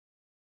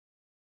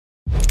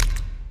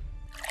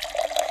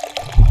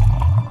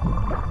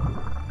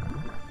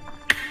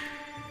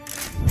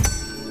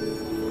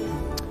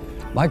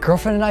My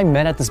girlfriend and I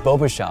met at this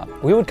boba shop.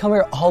 We would come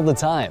here all the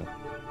time.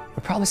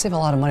 We'd probably save a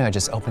lot of money if I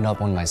just opened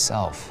up one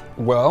myself.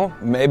 Well,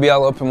 maybe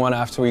I'll open one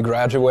after we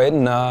graduate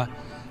and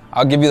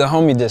I'll give you the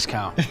homie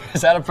discount.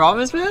 Is that a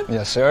promise, man?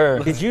 Yes, sir.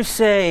 Did you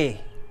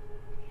say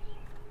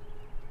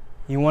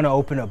you want to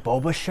open a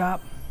boba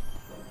shop?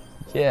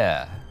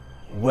 Yeah.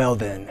 Well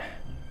then,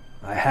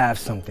 I have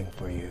something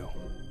for you.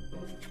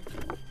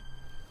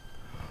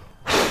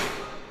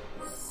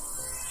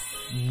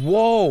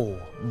 Whoa,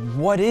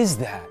 what is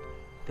that?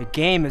 The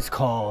game is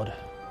called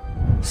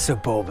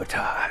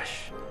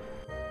Sabobatage.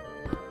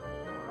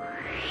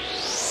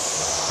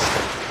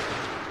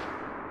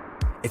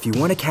 If you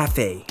want a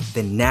cafe,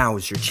 then now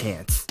is your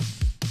chance.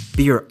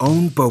 Be your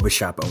own boba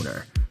shop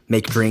owner.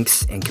 Make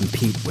drinks and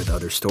compete with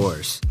other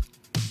stores.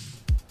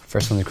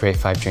 First one to create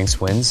 5 drinks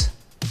wins?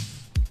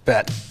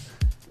 Bet.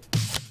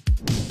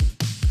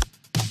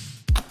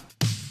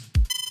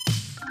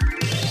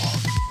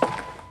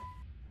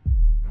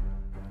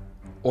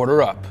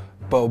 Order up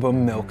boba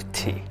milk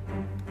tea.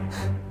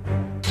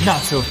 Not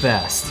so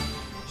fast.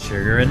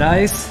 Sugar and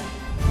ice?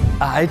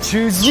 I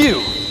choose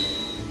you!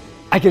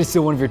 I get to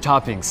steal one of your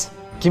toppings.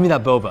 Give me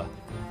that boba.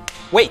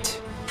 Wait.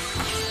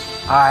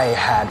 I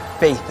had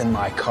faith in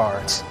my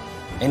cards,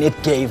 and it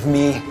gave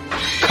me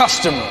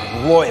customer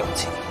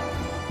loyalty.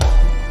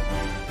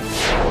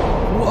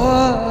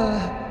 Whoa!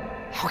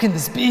 How can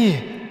this be?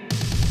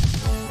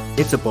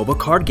 It's a boba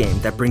card game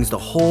that brings the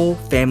whole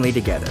family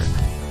together.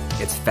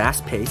 It's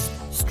fast-paced,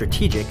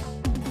 strategic,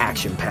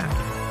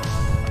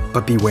 action-packed.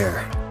 But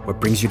beware,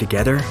 what brings you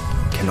together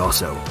can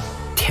also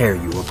tear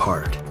you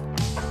apart.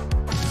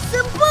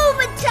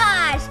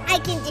 Sabobatage! I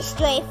can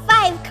destroy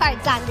 5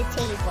 cards on the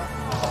table.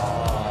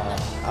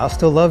 I'll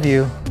still love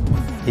you,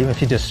 even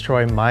if you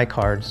destroy my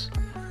cards.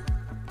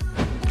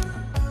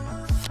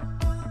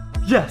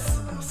 Yes,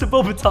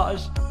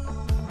 Sabobatage.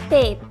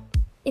 Babe,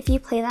 if you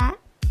play that,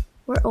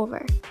 we're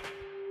over.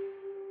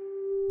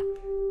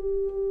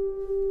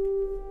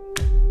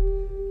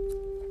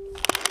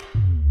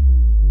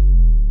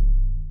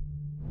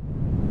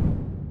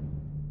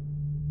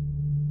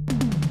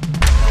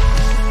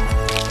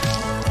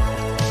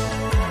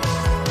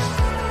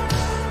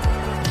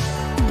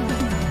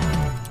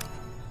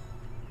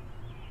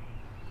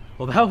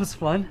 Well, that was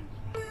fun.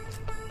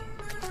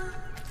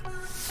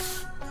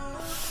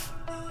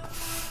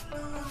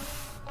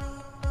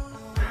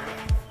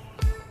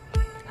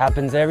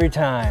 Happens every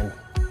time.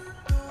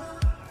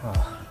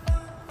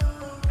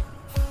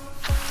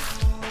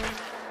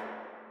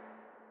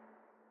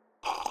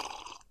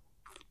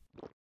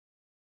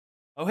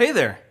 Oh, hey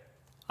there.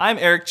 I'm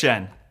Eric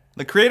Chen,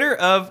 the creator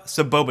of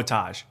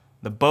Sabobatage,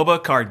 the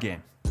Boba card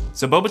game.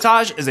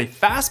 Sabobatage is a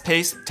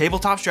fast-paced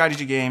tabletop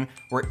strategy game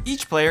where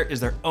each player is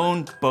their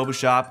own boba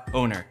shop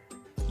owner.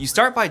 You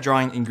start by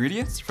drawing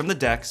ingredients from the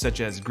deck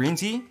such as green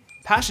tea,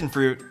 passion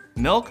fruit,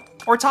 milk,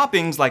 or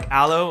toppings like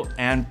aloe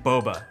and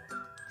boba.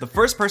 The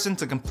first person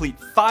to complete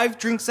 5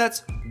 drink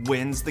sets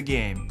wins the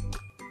game.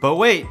 But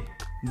wait,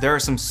 there are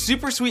some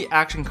super sweet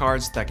action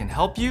cards that can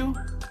help you,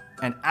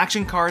 and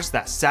action cards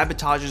that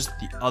sabotages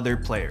the other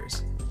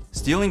players.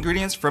 Steal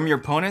ingredients from your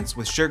opponents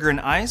with sugar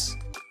and ice,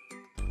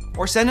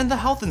 or send in the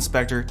health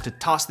inspector to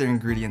toss their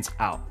ingredients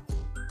out.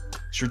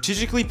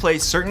 Strategically play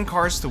certain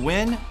cards to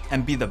win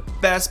and be the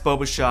best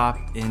boba shop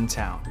in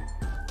town.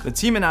 The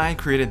team and I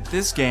created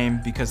this game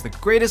because the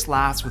greatest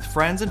laughs with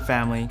friends and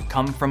family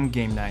come from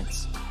game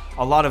nights.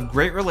 A lot of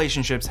great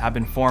relationships have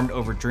been formed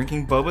over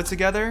drinking boba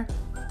together,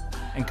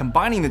 and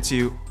combining the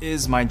two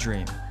is my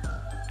dream.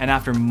 And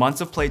after months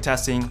of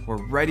playtesting,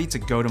 we're ready to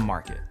go to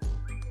market.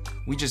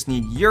 We just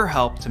need your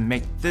help to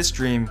make this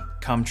dream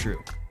come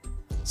true.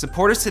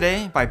 Support us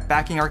today by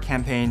backing our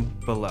campaign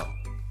below.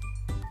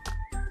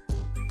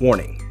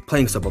 Warning.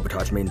 Playing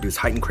Sabobatage may induce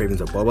heightened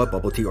cravings of boba,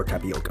 bubble tea, or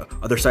tapioca.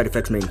 Other side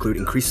effects may include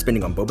increased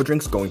spending on boba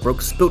drinks, going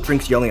broke, spilt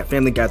drinks, yelling at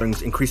family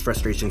gatherings, increased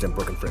frustrations, and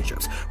broken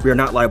friendships. We are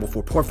not liable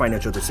for poor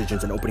financial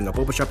decisions in opening a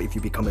boba shop if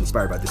you become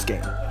inspired by this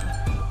game.